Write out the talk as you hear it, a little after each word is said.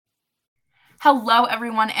Hello,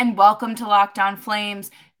 everyone, and welcome to Locked On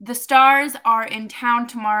Flames. The Stars are in town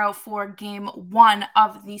tomorrow for game one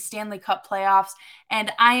of the Stanley Cup playoffs,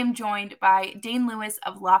 and I am joined by Dane Lewis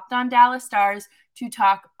of Locked On Dallas Stars to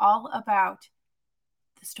talk all about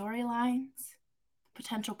the storylines,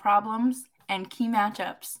 potential problems, and key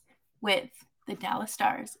matchups with the Dallas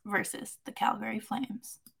Stars versus the Calgary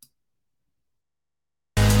Flames.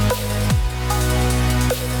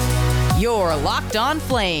 You're Locked On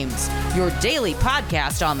Flames, your daily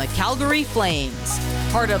podcast on the Calgary Flames.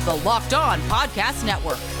 Part of the Locked On Podcast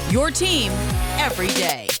Network, your team every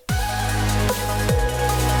day.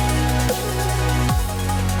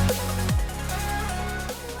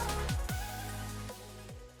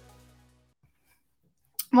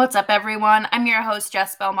 What's up, everyone? I'm your host,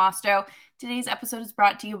 Jess Belmosto. Today's episode is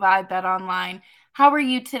brought to you by BetOnline. How are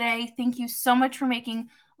you today? Thank you so much for making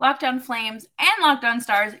Locked On Flames and Locked On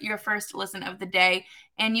Stars your first listen of the day.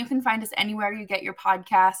 And you can find us anywhere you get your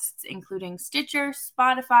podcasts, including Stitcher,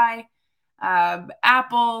 Spotify,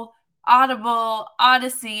 Apple, Audible,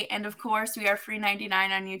 Odyssey, and of course, we are free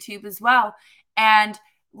 99 on YouTube as well. And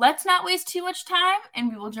let's not waste too much time, and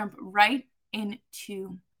we will jump right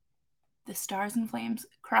into the Stars and Flames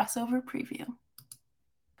crossover preview.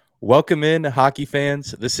 Welcome in, hockey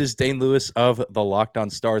fans. This is Dane Lewis of the Locked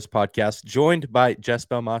On Stars podcast, joined by Jess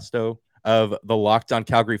Belmosto of the Locked On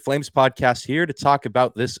Calgary Flames podcast, here to talk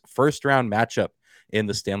about this first round matchup in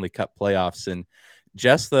the Stanley Cup playoffs. And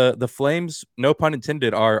Jess, the Flames, no pun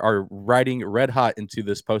intended, are riding red hot into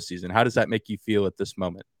this postseason. How does that make you feel at this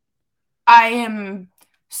moment? I am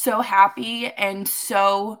so happy and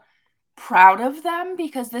so proud of them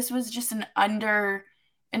because this was just an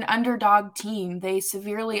underdog team. They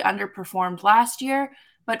severely underperformed last year,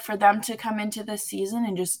 but for them to come into this season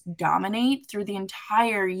and just dominate through the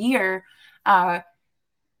entire year and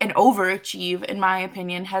overachieve, in my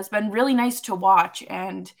opinion, has been really nice to watch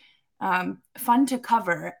and fun to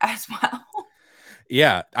cover as well.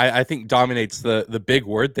 Yeah, I think dominates the big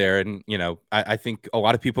word there. And, you know, I think a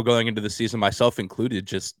lot of people going into the season, myself included,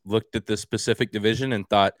 just looked at this specific division and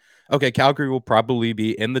thought, okay, Calgary will probably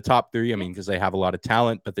be in the top three. I mean, because they have a lot of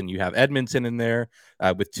talent, but then you have Edmonton in there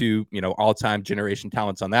with two, all-time generation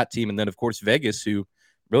talents on that team. And then, of course, Vegas, who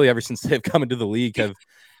really ever since they've come into the league have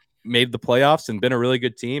made the playoffs and been a really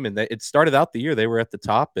good team. And it started out the year, they were at the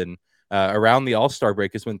top, and around the All-Star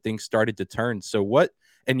break is when things started to turn. So what,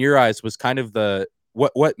 in your eyes, was kind of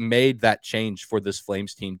what made that change for this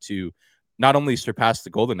Flames team to not only surpass the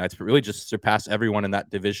Golden Knights, but really just surpass everyone in that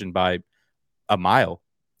division by a mile?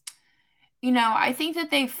 I think that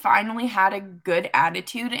they finally had a good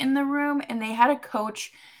attitude in the room, and they had a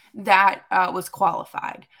coach that was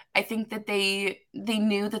qualified. I think that they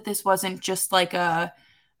knew that this wasn't just like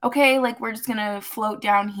we're just gonna float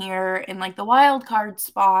down here in like the wild card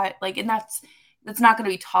spot, and that's not going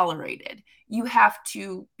to be tolerated. You have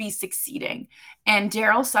to be succeeding. And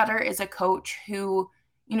Daryl Sutter is a coach who,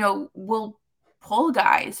 will pull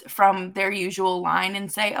guys from their usual line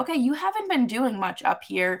and say, okay, you haven't been doing much up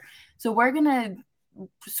here, so we're going to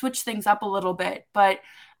switch things up a little bit. But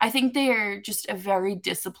I think they are just a very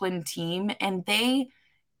disciplined team, and they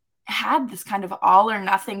had this kind of all or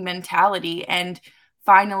nothing mentality, and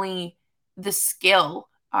finally the skill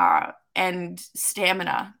and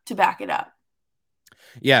stamina to back it up.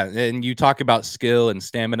 Yeah, and you talk about skill and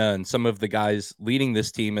stamina and some of the guys leading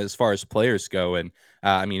this team as far as players go. And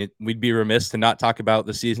we'd be remiss to not talk about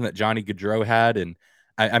the season that Johnny Gaudreau had. And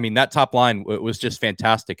I mean, that top line was just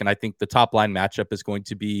fantastic. And I think the top line matchup is going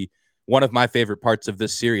to be one of my favorite parts of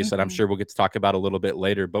this series that I'm sure we'll get to talk about a little bit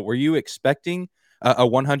later. But were you expecting a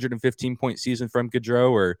 115-point season from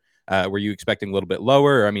Gaudreau, or were you expecting a little bit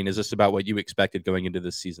lower? I mean, is this about what you expected going into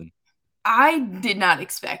this season? I did not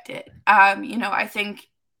expect it. I think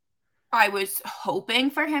I was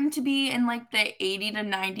hoping for him to be in like the 80 to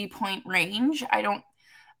 90 point range. I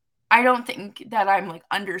don't think that I'm like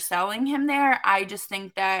underselling him there. I just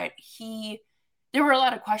think that there were a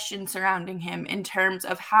lot of questions surrounding him in terms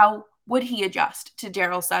of how would he adjust to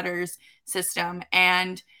Daryl Sutter's system,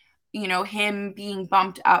 and him being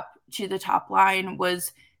bumped up to the top line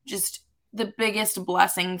was just the biggest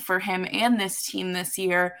blessing for him and this team this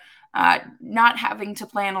year. Not having to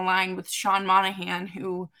play on a line with Sean Monahan,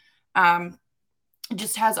 who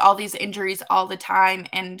just has all these injuries all the time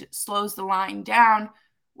and slows the line down,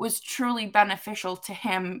 was truly beneficial to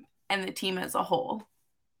him and the team as a whole.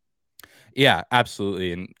 Yeah,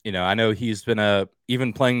 absolutely. And, I know he's been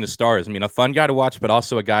even playing the Stars. I mean, a fun guy to watch, but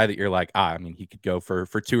also a guy that you're like, he could go for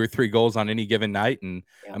 2 or 3 goals on any given night. And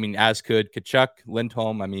Yeah. I mean, as could Tkachuk,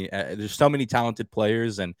 Lindholm. I mean, there's so many talented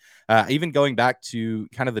players. And even going back to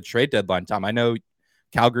kind of the trade deadline time, I know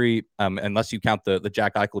Calgary, unless you count the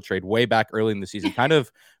Jack Eichel trade way back early in the season, kind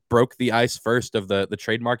of broke the ice first of the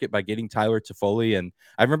trade market by getting Tyler Toffoli. And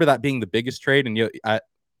I remember that being the biggest trade. And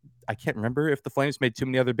I can't remember if the Flames made too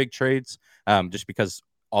many other big trades, just because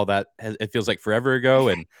all that it feels like forever ago.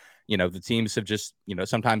 And the teams have just,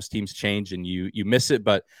 sometimes teams change and you miss it.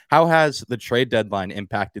 But how has the trade deadline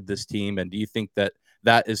impacted this team? And do you think that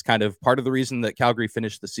is kind of part of the reason that Calgary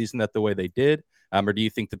finished the season the way they did? Or do you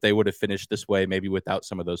think that they would have finished this way maybe without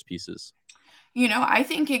some of those pieces? I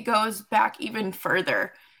think it goes back even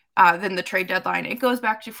further than the trade deadline. It goes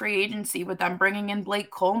back to free agency with them bringing in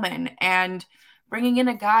Blake Coleman and bringing in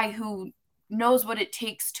a guy who knows what it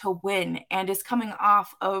takes to win and is coming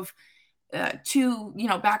off of two,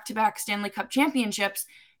 back-to-back Stanley Cup championships,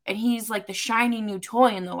 and he's like the shiny new toy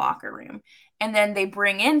in the locker room. And then they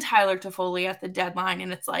bring in Tyler Toffoli at the deadline,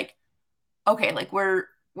 and it's like, okay, like we're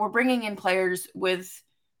bringing in players with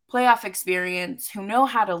playoff experience who know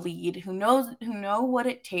how to lead, who know what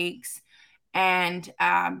it takes, and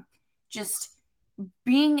just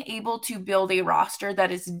being able to build a roster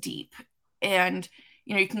that is deep. And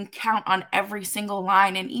you can count on every single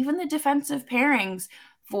line, and even the defensive pairings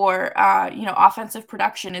for offensive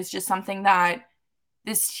production is just something that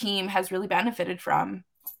this team has really benefited from.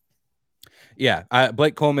 Yeah,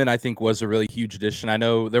 Blake Coleman, I think, was a really huge addition. I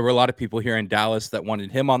know there were a lot of people here in Dallas that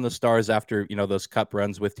wanted him on the Stars after, those cup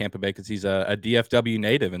runs with Tampa Bay, because he's a DFW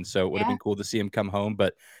native. And so it would have been cool to see him come home.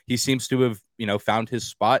 But he seems to have, found his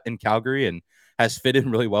spot in Calgary and has fit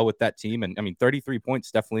in really well with that team. And I mean, 33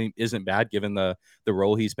 points definitely isn't bad given the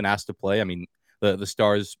role he's been asked to play. I mean, the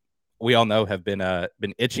Stars, we all know, have been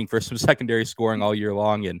itching for some secondary scoring all year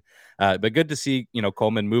long. And but good to see,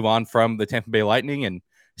 Coleman move on from the Tampa Bay Lightning and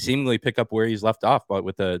seemingly pick up where he's left off, but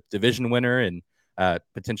with a division winner and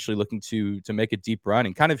potentially looking to make a deep run.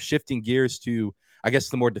 And kind of shifting gears to, I guess,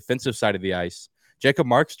 the more defensive side of the ice, Jacob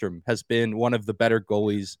Markstrom has been one of the better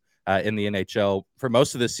goalies in the NHL for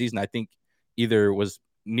most of this season. I think either was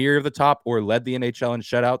near the top or led the NHL in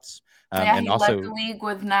shutouts. And he led the league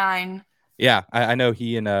with 9. Yeah, I know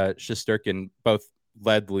he and Shesterkin both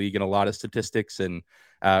led the league in a lot of statistics, and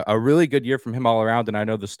a really good year from him all around. And I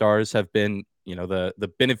know the Stars have been,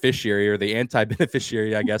 the beneficiary or the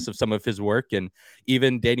anti-beneficiary, I guess, of some of his work. And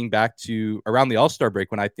even dating back to around the All-Star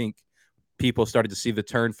break, when I think people started to see the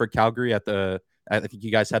turn for Calgary I think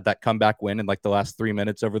you guys had that comeback win in like the last 3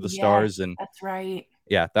 minutes over the Stars. And that's right.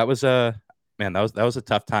 Yeah, that was a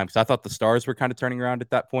tough time, because I thought the Stars were kind of turning around at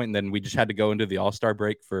that point, and then we just had to go into the All-Star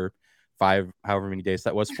break for however many days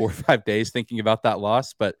that was, 4 or 5 days, thinking about that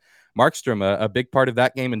loss. But Markstrom, a big part of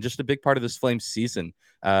that game and just a big part of this Flames season.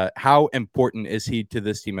 How important is he to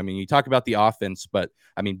this team? I mean, you talk about the offense, but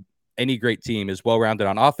I mean, any great team is well-rounded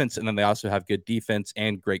on offense, and then they also have good defense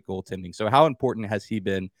and great goaltending. So how important has he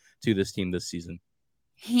been to this team this season?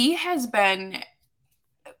 He has been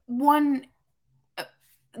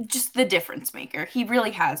just the difference maker. He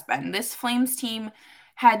really has been. This Flames team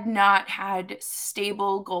had not had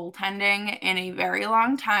stable goaltending in a very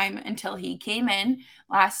long time until he came in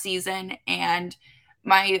last season. And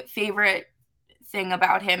my favorite thing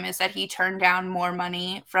about him is that he turned down more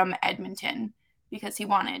money from Edmonton because he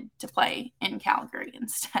wanted to play in Calgary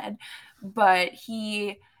instead. But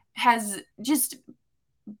he has just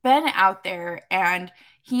been out there, and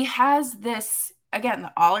he has this, again,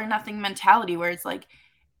 the all or nothing mentality where it's like,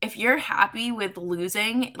 if you're happy with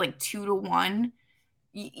losing like 2-1,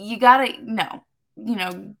 you gotta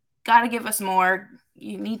gotta give us more.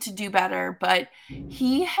 You need to do better. But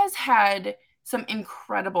he has had some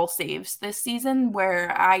incredible saves this season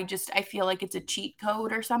where I feel like it's a cheat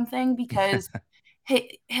code or something, because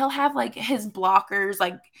he'll have like his blockers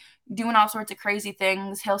like doing all sorts of crazy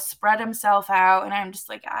things. He'll spread himself out, and I'm just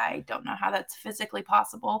like, I don't know how that's physically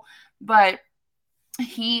possible. But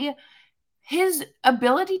his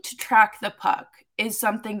ability to track the puck is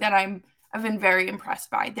something that I've been very impressed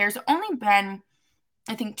by. There's only been,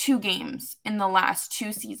 I think, 2 games in the last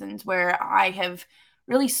 2 seasons where I have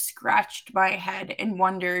really scratched my head and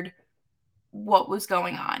wondered what was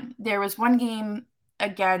going on. There was one game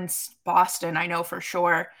against Boston, I know for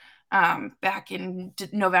sure, back in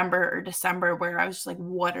November or December, where I was just like,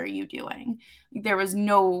 what are you doing? There was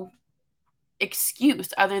no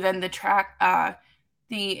excuse other than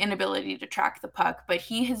the inability to track the puck. But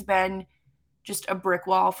he has been just a brick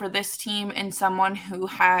wall for this team, and someone who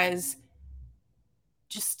has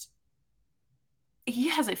he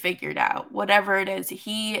has it figured out. Whatever it is,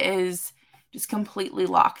 he is just completely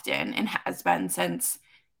locked in and has been since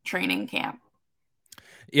training camp.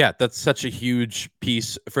 Yeah, that's such a huge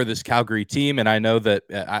piece for this Calgary team. And I know that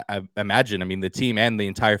I imagine, I mean, the team and the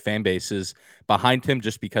entire fan base is behind him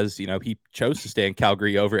just because, he chose to stay in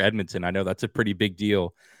Calgary over Edmonton. I know that's a pretty big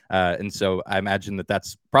deal. And so I imagine that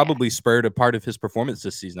that's Yeah. probably spurred a part of his performance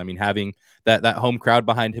this season. I mean, having that home crowd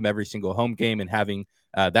behind him every single home game and having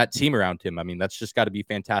that team around him. I mean, that's just got to be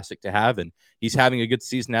fantastic to have. And he's having a good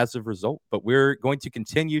season as a result. But we're going to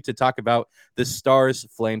continue to talk about the Stars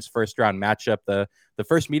Flames first round matchup. The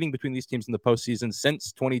first meeting between these teams in the postseason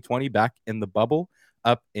since 2020, back in the bubble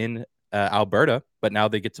up in Alberta, but now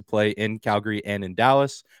they get to play in Calgary and in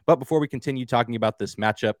Dallas. But before we continue talking about this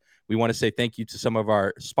matchup, we want to say thank you to some of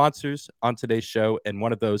our sponsors on today's show, and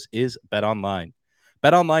one of those is BetOnline.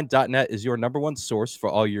 BetOnline.net is your number one source for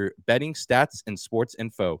all your betting stats and sports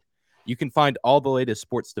info. You can find all the latest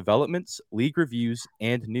sports developments, league reviews,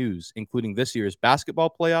 and news, including this year's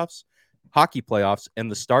basketball playoffs, hockey playoffs, and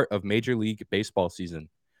the start of Major League Baseball season.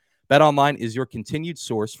 BetOnline is your continued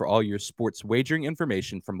source for all your sports wagering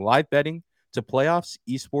information, from live betting to playoffs,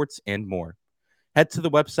 esports, and more. Head to the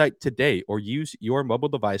website today or use your mobile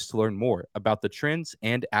device to learn more about the trends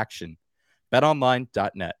and action.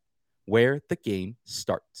 BetOnline.net, where the game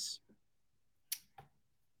starts.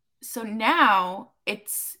 So now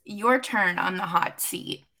it's your turn on the hot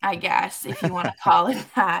seat, I guess, if you want to call it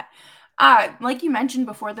that. Like you mentioned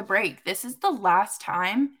before the break, this is the last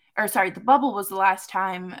time, or sorry, the bubble was the last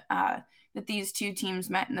time that these two teams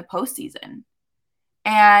met in the postseason.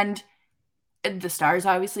 And the Stars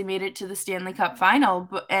obviously made it to the Stanley Cup final.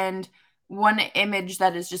 And one image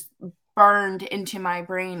that is just burned into my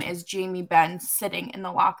brain is Jamie Benn sitting in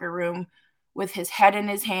the locker room with his head in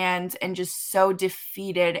his hands and just so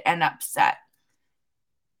defeated and upset.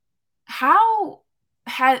 How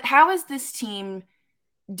is this team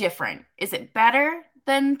different? Is it better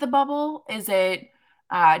than the bubble? Is it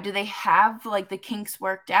do they have like the kinks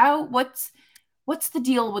worked out? What's the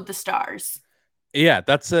deal with the Stars? Yeah,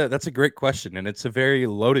 that's a great question, and it's a very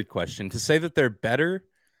loaded question. To say that they're better,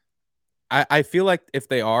 I feel like if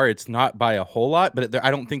they are, it's not by a whole lot, but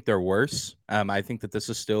I don't think they're worse. I think that this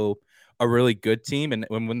is still a really good team, and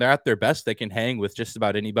when they're at their best, they can hang with just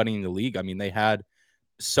about anybody in the league. I mean, they had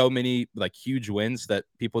so many like huge wins that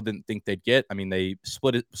people didn't think they'd get. I mean, they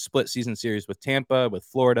split season series with Tampa, with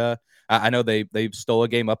Florida. I know they stole a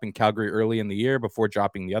game up in Calgary early in the year before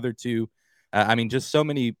dropping the other two. I mean, just so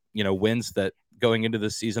many wins that going into the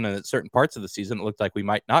season, and at certain parts of the season it looked like we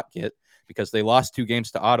might not get, because they lost 2 games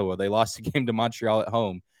to Ottawa, they lost a game to Montreal at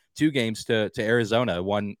home, 2 games to Arizona,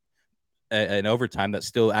 one in overtime that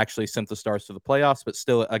still actually sent the Stars to the playoffs, but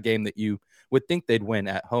still a game that you would think they'd win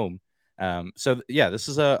at home. So yeah, this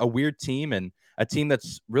is a weird team, and a team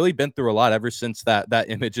that's really been through a lot ever since that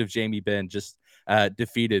image of Jamie Benn just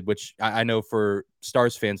defeated, which I know for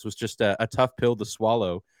Stars fans was just a tough pill to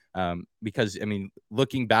swallow. Because I mean,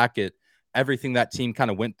 looking back at everything that team kind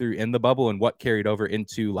of went through in the bubble and what carried over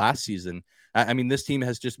into last season, I mean, this team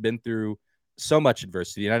has just been through so much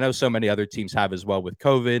adversity, and I know so many other teams have as well, with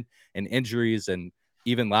COVID and injuries. And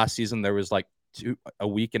even last season there was like a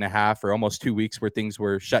week and a half or almost 2 weeks where things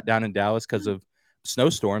were shut down in Dallas because of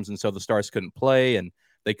snowstorms, and so the Stars couldn't play and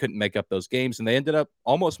they couldn't make up those games, and they ended up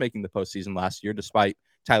almost making the postseason last year despite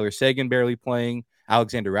Tyler Seguin barely playing.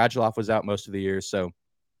 Alexander Radulov was out most of the year. So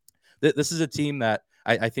this is a team that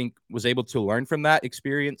I think was able to learn from that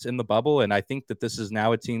experience in the bubble, and I think that this is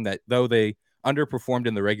now a team that, though they underperformed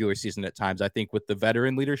in the regular season at times, I think with the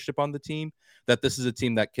veteran leadership on the team, that this is a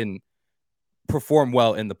team that can perform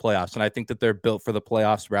well in the playoffs. And I think that they're built for the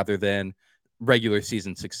playoffs rather than regular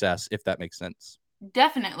season success, if that makes sense.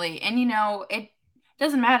 Definitely. And it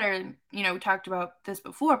doesn't matter, we talked about this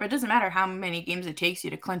before, but it doesn't matter how many games it takes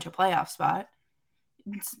you to clinch a playoff spot.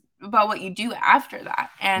 It's about what you do after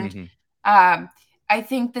that. And I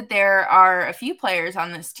think that there are a few players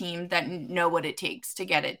on this team that know what it takes to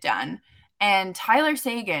get it done. And Tyler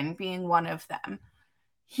Seguin being one of them.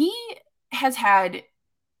 He has had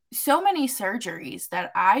so many surgeries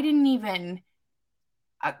that I didn't even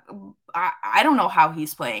I don't know how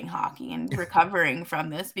he's playing hockey and recovering from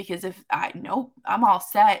this, because if I'm all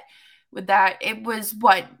set with that. It was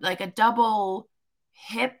what, like a double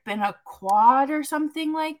hip and a quad or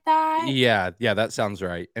something like that. Yeah, that sounds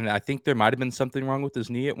right. And I think there might have been something wrong with his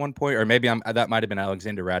knee at one point, or maybe that might have been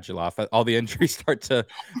Alexander Radulov. All the injuries start to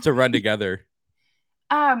run together.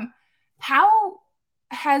 How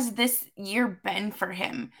has this year been for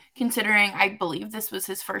him, considering I believe this was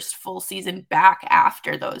his first full season back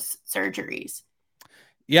after those surgeries?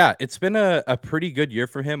 Yeah, it's been a pretty good year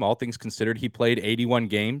for him, all things considered. He played 81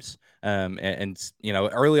 games.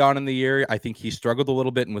 Early on in the year, I think he struggled a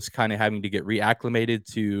little bit and was kind of having to get reacclimated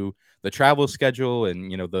to the travel schedule and,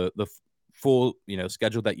 the full,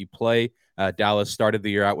 schedule that you play. Dallas started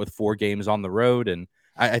the year out with 4 games on the road. And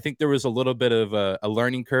I think there was a little bit of a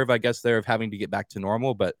learning curve, I guess, there of having to get back to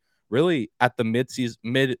normal. But really at the mid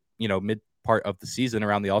part of the season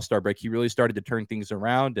around the All-Star break, he really started to turn things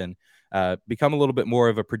around and become a little bit more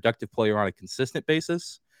of a productive player on a consistent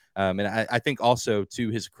basis. And I think also, to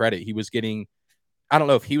his credit, he was getting, I don't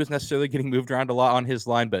know if he was necessarily getting moved around a lot on his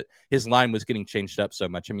line, but his line was getting changed up so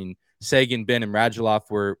much. I mean, Sagan, Ben, and Radulov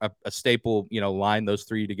were a staple, line, those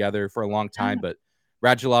three together for a long time, but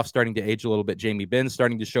Radulov starting to age a little bit. Jamie Benn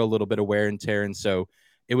starting to show a little bit of wear and tear. And so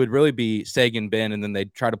it would really be Sagan, Ben, and then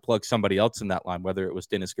they'd try to plug somebody else in that line, whether it was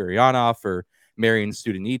Dennis Gurianov or Marian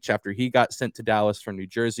Studenic after he got sent to Dallas from New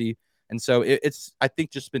Jersey. And so it's, I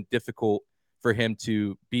think, just been difficult for him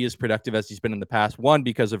to be as productive as he's been in the past. One,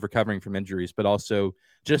 because of recovering from injuries, but also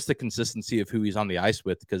just the consistency of who he's on the ice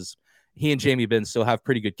with, because he and Jamie Benn still have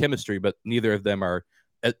pretty good chemistry, but neither of them are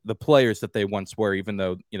the players that they once were, even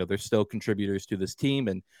though, they're still contributors to this team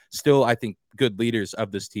and still, I think, good leaders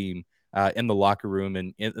of this team in the locker room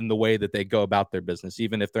and in the way that they go about their business,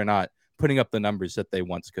 even if they're not putting up the numbers that they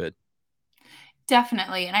once could.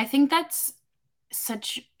 Definitely. And I think that's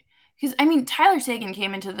such, because I mean, Tyler Sagan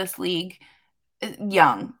came into this league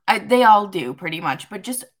young. They all do pretty much, but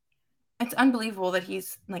just it's unbelievable that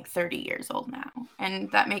he's like 30 years old now.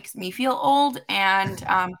 And that makes me feel old. And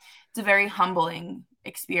it's a very humbling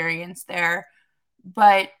experience there.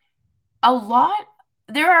 But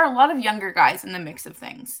there are a lot of younger guys in the mix of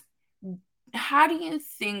things. How do you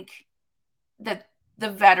think that the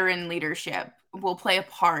veteran leadership will play a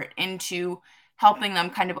part into helping them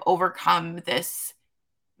kind of overcome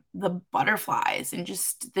the butterflies and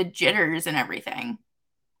just the jitters and everything?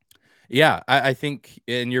 Yeah, I think,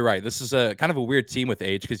 and you're right. This is a kind of a weird team with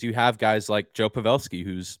age because you have guys like Joe Pavelski,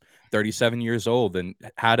 who's 37 years old and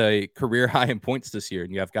had a career high in points this year.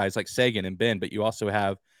 And you have guys like Sagan and Ben, but you also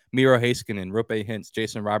have Miro Heiskanen, Roope Hintz,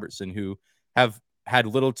 Jason Robertson, who have had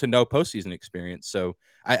little to no postseason experience. So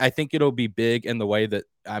I think it'll be big in the way that,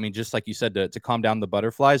 I mean, just like you said, to calm down the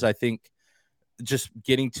butterflies. I think just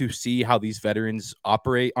getting to see how these veterans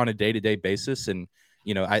operate on a day-to-day basis. And,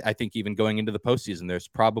 I think even going into the postseason, there's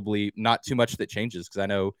probably not too much that changes because I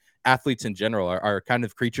know athletes in general are kind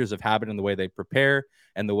of creatures of habit in the way they prepare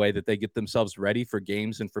and the way that they get themselves ready for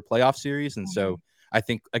games and for playoff series. And so I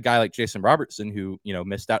think a guy like Jason Robertson, who,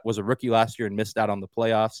 missed out, was a rookie last year and missed out on the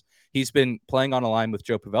playoffs. He's been playing on a line with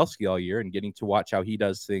Joe Pavelski all year and getting to watch how he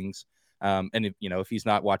does things. If he's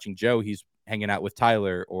not watching Joe, he's hanging out with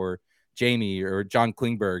Tyler or Jamie or John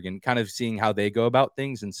Klingberg and kind of seeing how they go about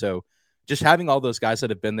things. And so just having all those guys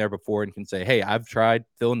that have been there before and can say, hey, I've tried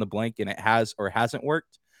fill in the blank and it has or hasn't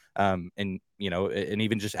worked. And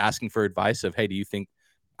even just asking for advice of, hey, do you think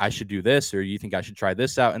I should do this? Or do you think I should try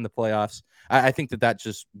this out in the playoffs? I think that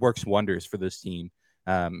just works wonders for this team.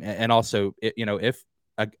 And also, if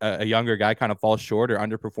a younger guy kind of falls short or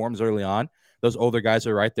underperforms early on, those older guys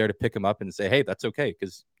are right there to pick him up and say, hey, that's okay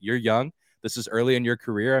because you're young. This is early in your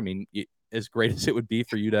career. I mean, as great as it would be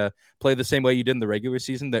for you to play the same way you did in the regular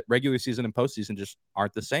season, that regular season and postseason just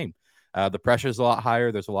aren't the same. The pressure is a lot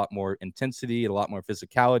higher. There's a lot more intensity, a lot more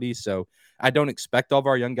physicality. So I don't expect all of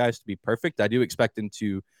our young guys to be perfect. I do expect them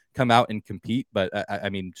to come out and compete. But I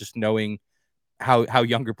mean, just knowing how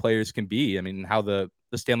younger players can be, I mean, how the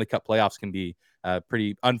Stanley Cup playoffs can be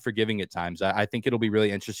pretty unforgiving at times. I think it'll be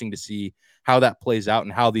really interesting to see how that plays out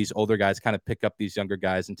and how these older guys kind of pick up these younger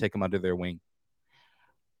guys and take them under their wing.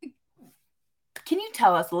 Can you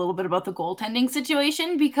tell us a little bit about the goaltending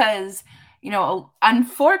situation? Because,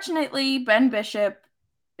 unfortunately, Ben Bishop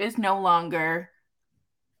is no longer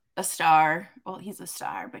a star. Well, he's a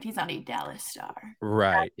star, but he's not a Dallas star.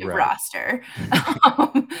 Right. Roster.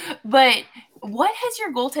 But what has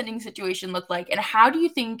your goaltending situation looked like? And how do you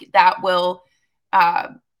think that will,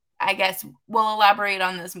 we'll elaborate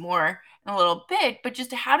on this more in a little bit, but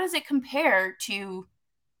just how does it compare to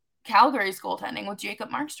Calgary's goaltending with Jacob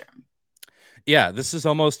Markstrom? Yeah, this has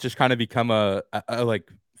almost just kind of become a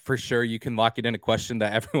like, for sure you can lock it in, a question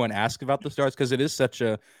that everyone asks about the Stars because it is such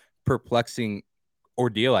a perplexing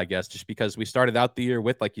ordeal, I guess, just because we started out the year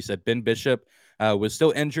with, like you said, Ben Bishop was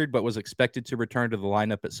still injured, but was expected to return to the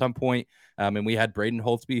lineup at some point. And we had Braden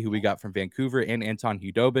Holtby, who we got from Vancouver, and Anton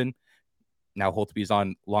Hudobin. Now Holtby's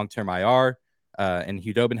on long-term IR, and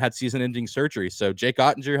Hudobin had season-ending surgery. So Jake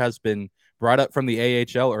Ottinger has been brought up from the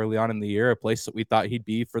AHL early on in the year, a place that we thought he'd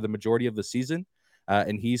be for the majority of the season.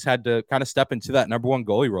 And he's had to kind of step into that number one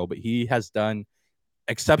goalie role, but he has done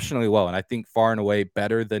exceptionally well, and I think far and away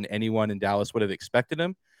better than anyone in Dallas would have expected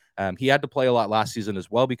him. He had to play a lot last season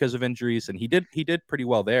as well because of injuries, and he did pretty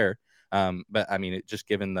well there. But I mean, it just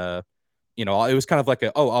given the, it was kind of like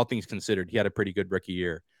all things considered, he had a pretty good rookie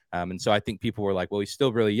year. And so I think people were like, well, he's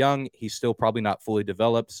still really young. He's still probably not fully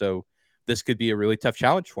developed. So this could be a really tough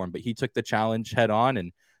challenge for him. But he took the challenge head on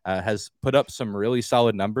and has put up some really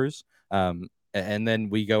solid numbers. And then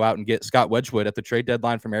we go out and get Scott Wedgwood at the trade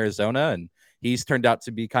deadline from Arizona, and he's turned out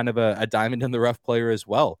to be kind of a diamond in the rough player as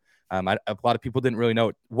well. A lot of people didn't really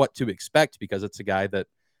know what to expect because it's a guy that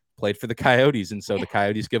played for the Coyotes, and so the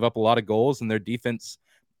Coyotes give up a lot of goals, and their defense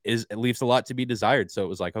leaves a lot to be desired. So it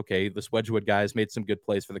was like, okay, this Wedgwood guy has made some good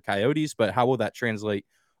plays for the Coyotes, but how will that translate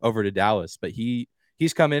over to Dallas? But he's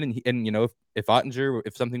come in, and if Ottinger,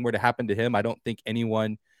 if something were to happen to him, I don't think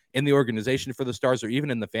anyone in the organization for the Stars or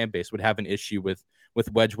even in the fan base would have an issue with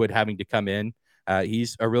Wedgwood having to come in.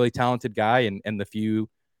 He's a really talented guy, and the few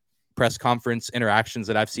press conference interactions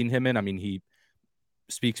that I've seen him in, I mean, he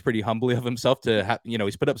speaks pretty humbly of himself to have,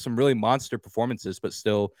 he's put up some really monster performances, but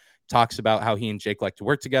still talks about how he and Jake like to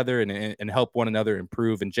work together and help one another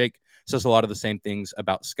improve. And Jake says a lot of the same things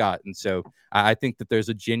about Scott. And so I think that there's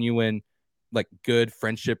a genuine, like, good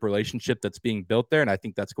friendship relationship that's being built there. And I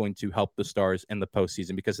think that's going to help the Stars in the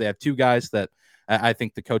postseason because they have two guys that I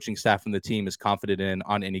think the coaching staff and the team is confident in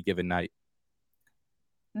on any given night.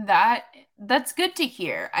 That's good to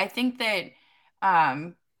hear. I think that,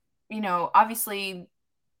 obviously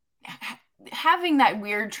having that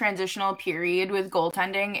weird transitional period with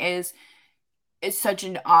goaltending is such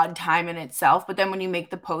an odd time in itself. But then when you make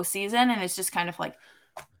the postseason and it's just kind of like,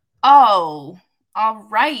 oh, all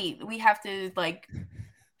right, we have to like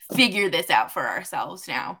figure this out for ourselves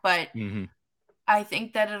now. But I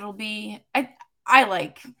think that it'll be, I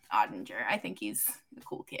like Ottinger. I think he's a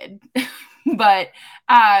cool kid. But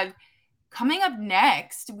coming up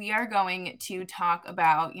next, we are going to talk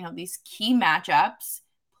about, these key matchups,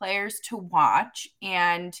 players to watch,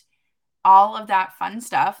 and all of that fun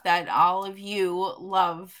stuff that all of you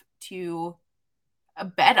love to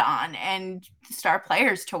bet on and star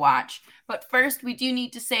players to watch. But first, we do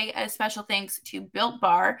need to say a special thanks to Built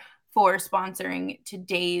Bar for sponsoring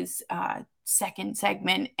today's second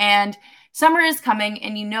segment. And summer is coming,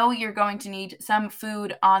 and you're going to need some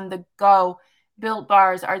food on the go. Built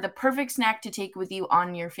Bars are the perfect snack to take with you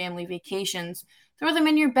on your family vacations. Throw them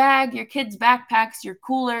in your bag, your kids' backpacks, your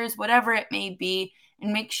coolers, whatever it may be,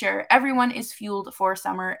 and make sure everyone is fueled for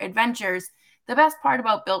summer adventures. The best part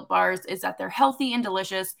about Built Bars is that they're healthy and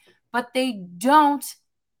delicious, but they don't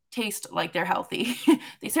taste like they're healthy.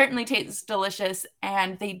 They certainly taste delicious,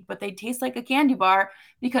 but they taste like a candy bar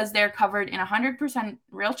because they're covered in 100%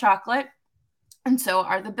 real chocolate, and so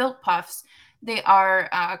are the Built Puffs. They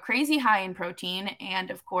are crazy high in protein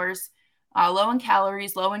and, of course, low in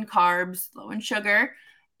calories, low in carbs, low in sugar.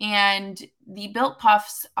 And the Built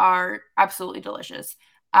Puffs are absolutely delicious.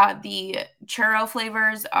 The churro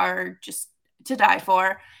flavors are just to die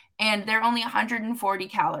for, and they're only 140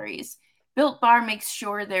 calories. Built Bar makes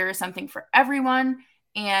sure there is something for everyone,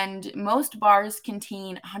 and most bars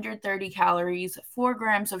contain 130 calories, 4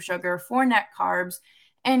 grams of sugar, 4 net carbs,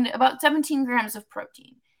 and about 17 grams of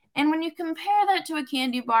protein. And when you compare that to a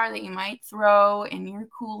candy bar that you might throw in your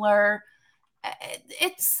cooler,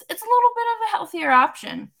 it's a little bit of a healthier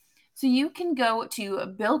option. So you can go to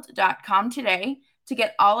built.com today to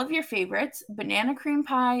get all of your favorites: banana cream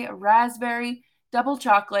pie, raspberry, double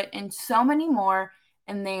chocolate, and so many more.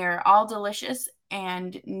 And they are all delicious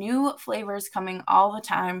and new flavors coming all the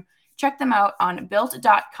time. Check them out on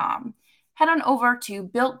built.com. Head on over to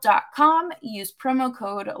built.com, use promo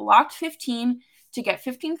code LOCKED15 to get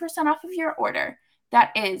 15% off of your order.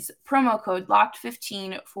 That is promo code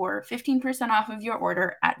LOCKED15 for 15% off of your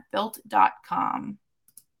order at built.com.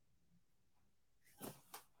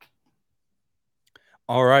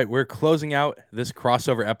 All right, we're closing out this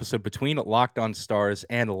crossover episode between Locked On Stars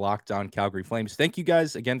and Locked On Calgary Flames. Thank you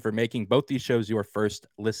guys again for making both these shows your first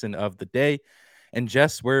listen of the day. And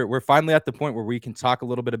Jess, we're finally at the point where we can talk a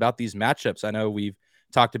little bit about these matchups. I know we've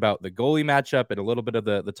talked about the goalie matchup and a little bit of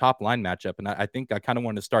the top line matchup, and I think I kind of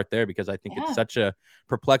want to start there because I think it's such a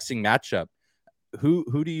perplexing matchup.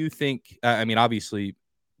 Who do you think? I mean, obviously,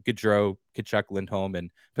 Gaudreau, Tkachuk, Lindholm,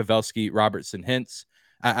 and Pavelski, Robertson, Hintz.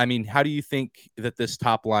 I mean, how do you think that this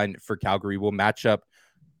top line for Calgary will match up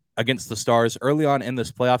against the Stars early on in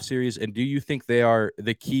this playoff series? And do you think they are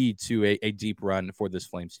the key to a deep run for this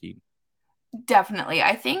Flames team? Definitely.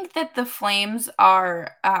 I think that the Flames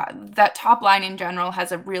are, that top line in general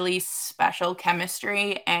has a really special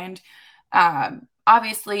chemistry. And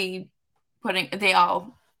obviously, they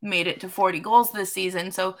all made it to 40 goals this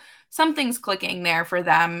season. So something's clicking there for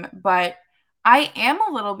them. But I am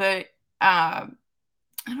a little bit, I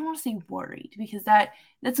don't want to say worried because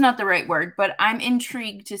that's not the right word, but I'm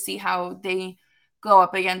intrigued to see how they go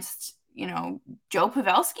up against, Joe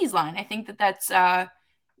Pavelski's line. I think that that's, a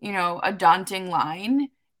daunting line,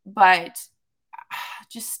 but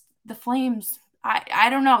just the Flames, I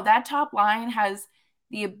don't know. That top line has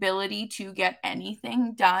the ability to get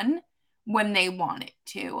anything done when they want it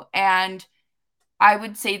to. And I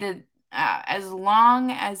would say that as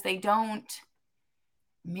long as they don't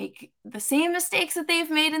make the same mistakes that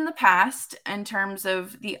they've made in the past in terms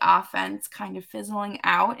of the offense kind of fizzling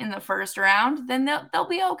out in the first round, then they'll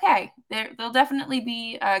be okay. They'll definitely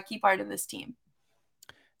be a key part of this team.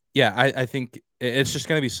 Yeah, I think it's just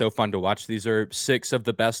going to be so fun to watch. These are 6 of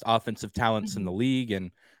the best offensive talents in the league.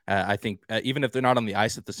 And I think even if they're not on the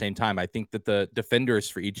ice at the same time, I think that the defenders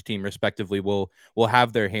for each team respectively will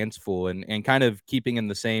have their hands full. And kind of keeping in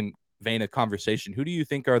the same vein of conversation, who do you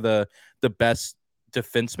think are the best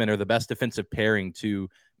defensemen or the best defensive pairing to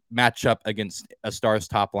match up against a Stars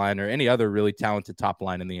top line or any other really talented top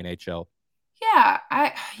line in the NHL? Yeah,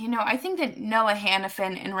 I think that Noah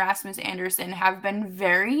Hannafin and Rasmus Anderson have been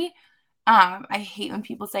very, I hate when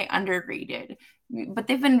people say underrated, but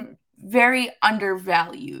they've been very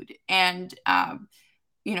undervalued. And,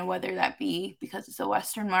 whether that be because it's a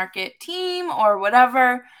Western market team or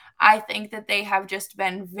whatever, I think that they have just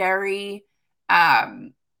been very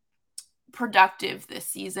productive this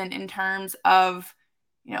season in terms of,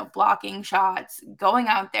 blocking shots, going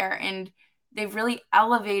out there, and they've really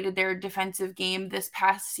elevated their defensive game this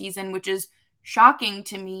past season, which is shocking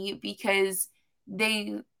to me because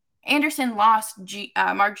Anderson lost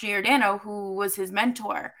Mark Giordano, who was his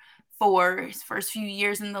mentor for his first few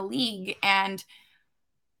years in the league. And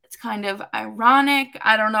it's kind of ironic.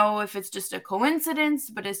 I don't know if it's just a coincidence,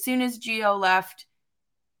 but as soon as Gio left,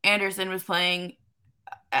 Anderson was playing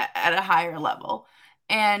at a higher level.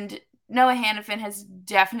 And Noah Hannafin has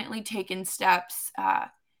definitely taken steps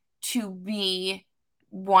to be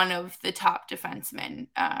one of the top defensemen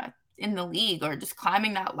in the league, or just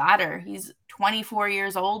climbing that ladder. He's 24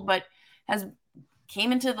 years old, but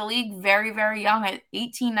came into the league very, very young at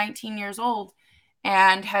 18, 19 years old,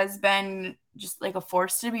 and has been just like a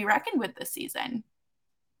force to be reckoned with this season.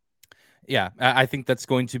 Yeah, I think that's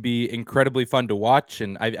going to be incredibly fun to watch.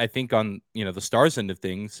 And I think on, the Stars end of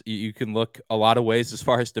things, you can look a lot of ways as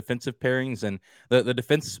far as defensive pairings. And the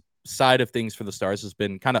defense side of things for the Stars has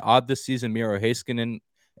been kind of odd this season. Miro Heiskanen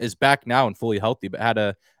is back now and fully healthy, but had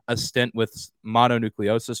a stint with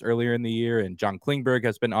mononucleosis earlier in the year. And John Klingberg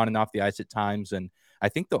has been on and off the ice at times. And I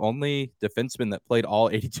think the only defenseman that played all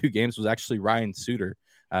 82 games was actually Ryan Suter,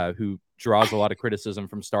 who draws a lot of criticism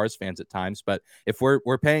from Stars fans at times. But if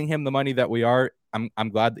we're paying him the money that we are, I'm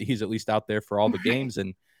glad that he's at least out there for all the games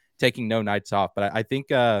and taking no nights off. But I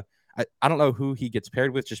think I don't know who he gets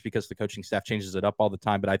paired with just because the coaching staff changes it up all the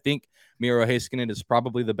time. But I think Miro Heiskanen is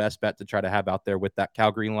probably the best bet to try to have out there with that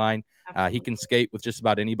Calgary line. He can skate with just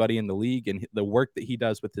about anybody in the league, and the work that he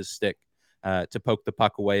does with his stick to poke the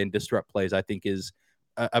puck away and disrupt plays, I think is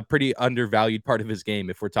a pretty undervalued part of his game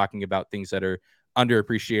if we're talking about things that are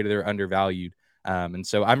underappreciated or undervalued. And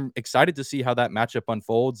so I'm excited to see how that matchup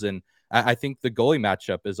unfolds. And I think the goalie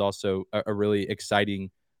matchup is also a really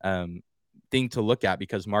exciting thing to look at,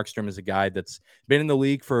 because Markstrom is a guy that's been in the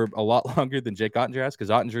league for a lot longer than Jake Ottinger has, because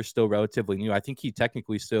Ottinger's still relatively new. I think he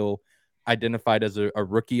technically still identified as a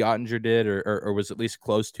rookie, Ottinger did, or was at least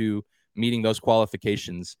close to meeting those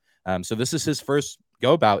qualifications. So this is his first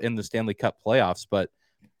go about in the Stanley Cup playoffs. But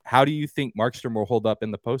how do you think Markstrom will hold up in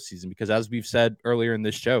the postseason? Because as we've said earlier in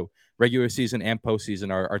this show, regular season and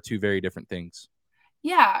postseason are 2 very different things.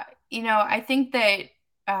 Yeah, I think that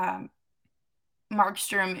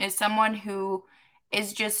Markstrom is someone who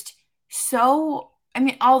is just so, I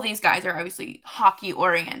mean, all these guys are obviously hockey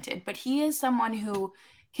oriented, but he is someone who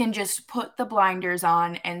can just put the blinders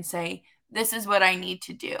on and say, this is what I need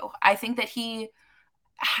to do. I think that he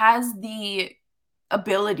has the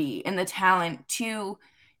ability and the talent to,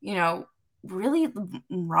 really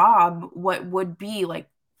rob what would be like,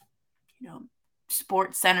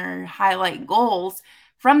 Sports Center highlight goals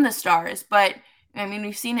from the Stars. But I mean,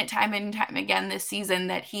 we've seen it time and time again this season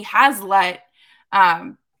that he has let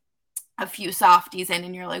a few softies in,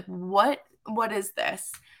 and you're like, what is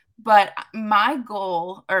this? But my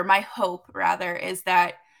goal, or my hope rather, is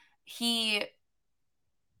that he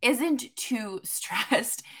isn't too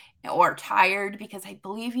stressed or tired, because I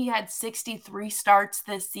believe he had 63 starts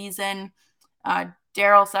this season.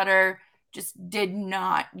 Daryl Sutter just did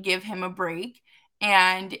not give him a break.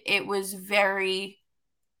 And it was very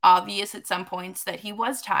obvious at some points that he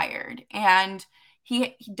was tired. And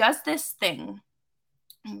he does this thing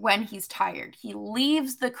when he's tired. He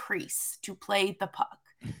leaves the crease to play the puck.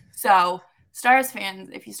 So, Stars fans,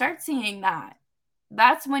 if you start seeing that,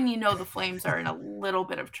 that's when you know the Flames are in a little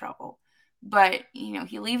bit of trouble. But,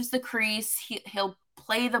 he leaves the crease, he'll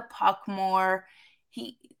play the puck more.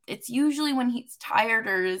 It's usually when he's tired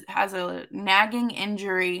or has a nagging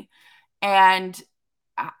injury. And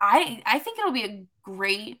I think it'll be a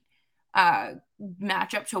great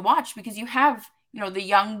matchup to watch because you have, the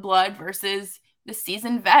young blood versus the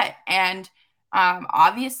seasoned vet. And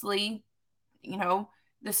obviously,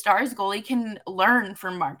 the Stars goalie can learn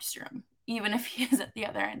from Markstrom, even if he is at the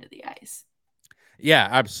other end of the ice. Yeah,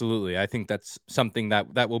 absolutely. I think that's something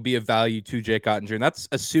that will be of value to Jake Ottinger, and that's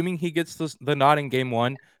assuming he gets the nod in game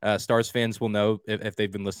one. Stars fans will know if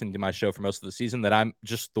they've been listening to my show for most of the season that I'm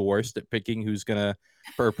just the worst at picking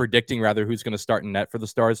or predicting rather who's gonna start in net for the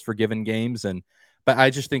Stars for given games. But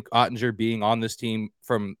I just think Ottinger being on this team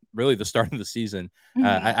from really the start of the season,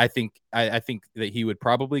 I think that he would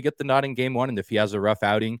probably get the nod in game one, and if he has a rough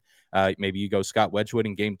outing, maybe you go Scott Wedgwood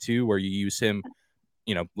in game two, where you use him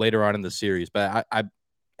later on in the series. But I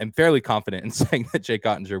am fairly confident in saying that Jake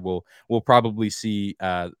Ottinger will probably see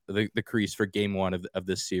the crease for game one of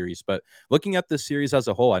this series. But looking at this series as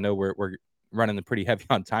a whole, I know we're running pretty heavy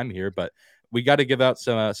on time here, but we got to give out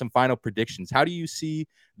some final predictions. How do you see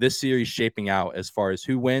this series shaping out as far as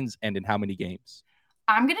who wins and in how many games?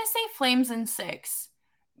 I'm going to say Flames in 6,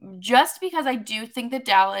 just because I do think that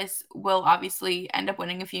Dallas will obviously end up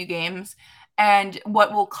winning a few games. And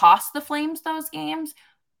what will cost the Flames those games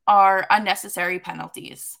are unnecessary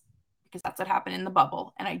penalties, because that's what happened in the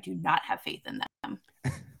bubble, and I do not have faith in them.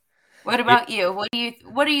 What about you?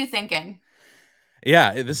 What are you thinking?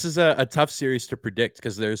 Yeah, this is a tough series to predict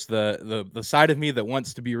because there's the side of me that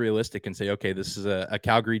wants to be realistic and say, okay, this is a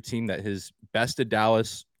Calgary team that has bested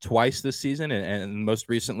Dallas twice this season, and most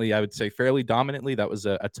recently, I would say fairly dominantly. That was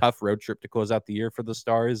a tough road trip to close out the year for the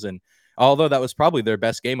Stars, and although that was probably their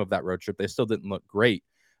best game of that road trip, they still didn't look great.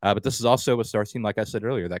 But this is also a Stars team, like I said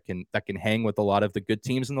earlier, that can hang with a lot of the good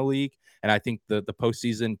teams in the league, and I think the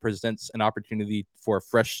postseason presents an opportunity for a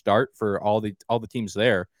fresh start for all the teams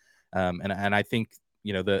there. And I think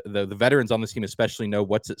the veterans on this team especially know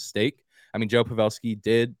what's at stake. I mean, Joe Pavelski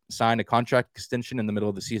did sign a contract extension in the middle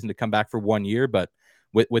of the season to come back for 1 year, but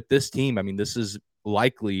with this team, I mean, this is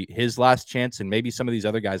likely his last chance, and maybe some of these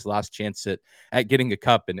other guys' last chance at getting a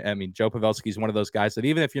cup. And I mean, Joe Pavelski is one of those guys that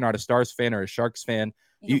even if you're not a Stars fan or a Sharks fan,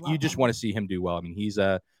 you just want to see him do well. I mean, he's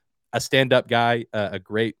a stand-up guy, a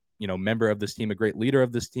great member of this team, a great leader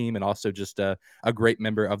of this team, and also just a great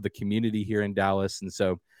member of the community here in Dallas. And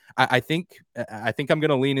so I think I'm going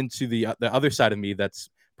to lean into the other side of me that's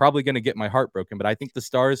probably going to get my heart broken. But I think the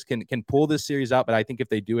Stars can pull this series out. But I think if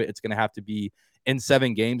they do it, it's going to have to be in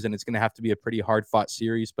 7 games, and it's going to have to be a pretty hard-fought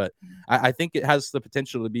series. But I think it has the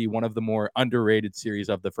potential to be one of the more underrated series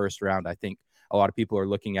of the first round. I think a lot of people are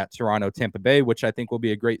looking at Toronto-Tampa Bay, which I think will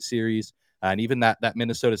be a great series. And even that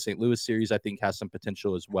Minnesota-St. Louis series, I think, has some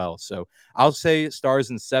potential as well. So I'll say Stars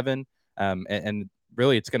in 7, and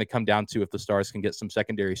really it's going to come down to if the Stars can get some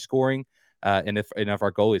secondary scoring, and if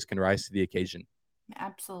our goalies can rise to the occasion.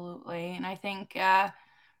 Absolutely. And I think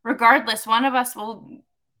regardless, one of us will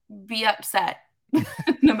be upset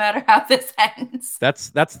no matter how this ends. That's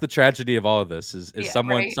the tragedy of all of this is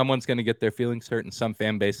someone's going to get their feelings hurt, and some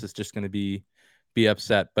fan base is just going to be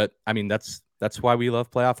upset. But I mean, that's why we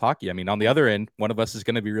love playoff hockey. I mean, on the other end, one of us is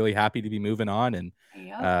going to be really happy to be moving on, and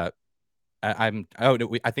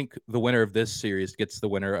I think the winner of this series gets the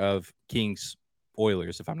winner of Kings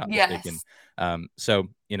Oilers, if I'm not mistaken. So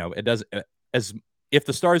it does as if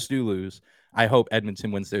the Stars do lose, I hope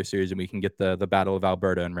Edmonton wins their series and we can get the Battle of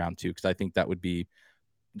Alberta in round 2, because I think that would be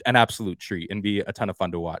an absolute treat and be a ton of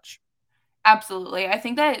fun to watch. Absolutely. I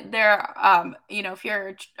think that there, if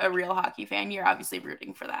you're a real hockey fan, you're obviously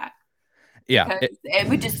rooting for that. Yeah. It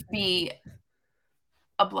would just be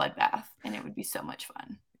a bloodbath, and it would be so much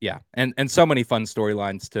fun. Yeah. And so many fun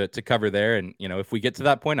storylines to cover there. And, if we get to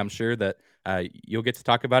that point, I'm sure that you'll get to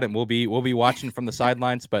talk about it, and we'll be watching from the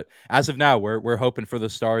sidelines. But as of now, we're hoping for the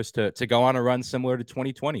Stars to go on a run similar to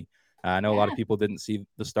 2020. I know a lot of people didn't see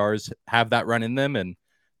the Stars have that run in them, and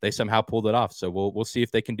they somehow pulled it off. So we'll see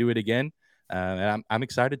if they can do it again. And I'm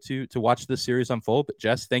excited to watch this series unfold. But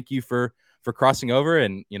Jess, thank you for crossing over.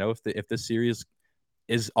 And if this series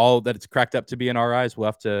is all that it's cracked up to be in our eyes, we'll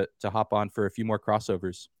have to hop on for a few more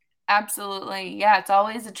crossovers. Absolutely. Yeah, it's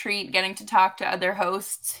always a treat getting to talk to other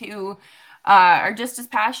hosts who are just as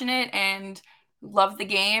passionate and love the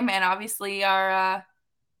game, and obviously are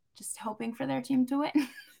just hoping for their team to win.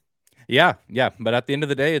 Yeah, yeah. But at the end of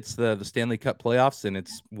the day, it's the Stanley Cup playoffs, and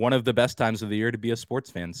it's one of the best times of the year to be a sports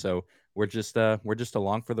fan. So we're just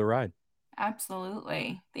along for the ride.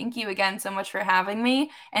 Absolutely. Thank you again so much for having me.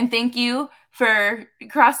 And thank you for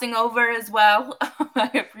crossing over as well. I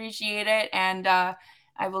appreciate it. And I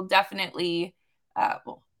will definitely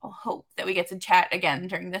I'll hope that we get to chat again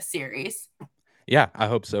during this series. Yeah, I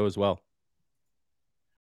hope so as well.